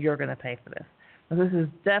or you're going to pay for this. So this is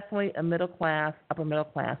definitely a middle class, upper middle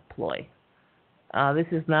class ploy. This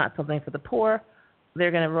is not something for the poor. They're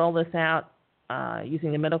going to roll this out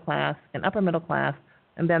using the middle class and upper middle class,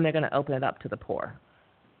 and then they're going to open it up to the poor.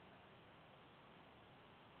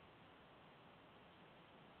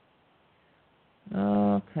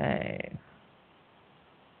 Okay.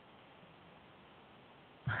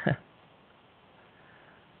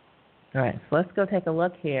 All right, so let's go take a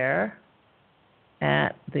look here at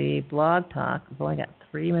the blog talk. We've only got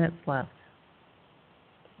 3 minutes left.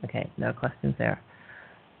 Okay, no questions there.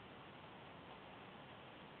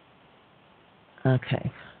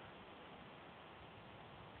 Okay.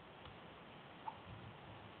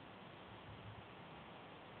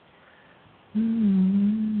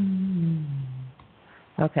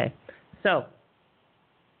 Okay, so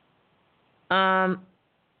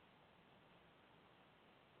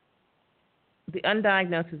the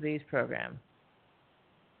Undiagnosed Disease Program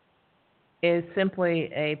is simply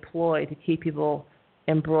a ploy to keep people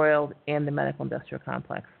embroiled in the medical industrial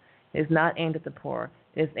complex. It is not aimed at the poor.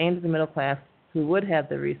 It is aimed at the middle class who would have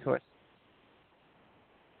the resource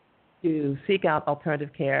to seek out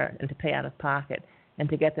alternative care and to pay out of pocket, and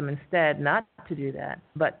to get them instead not to do that,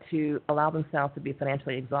 but to allow themselves to be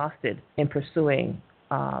financially exhausted in pursuing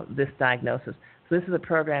this diagnosis. So this is a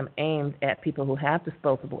program aimed at people who have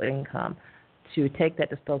disposable income, to take that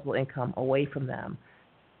disposable income away from them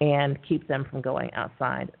and keep them from going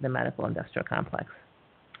outside the medical industrial complex.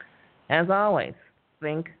 As always,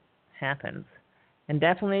 think happens. And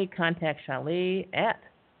definitely contact Shali at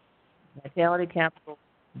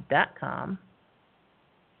vitalitycapital.com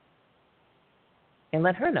and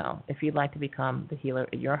let her know if you'd like to become the healer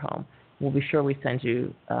at your home. We'll be sure we send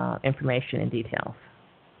you information and details.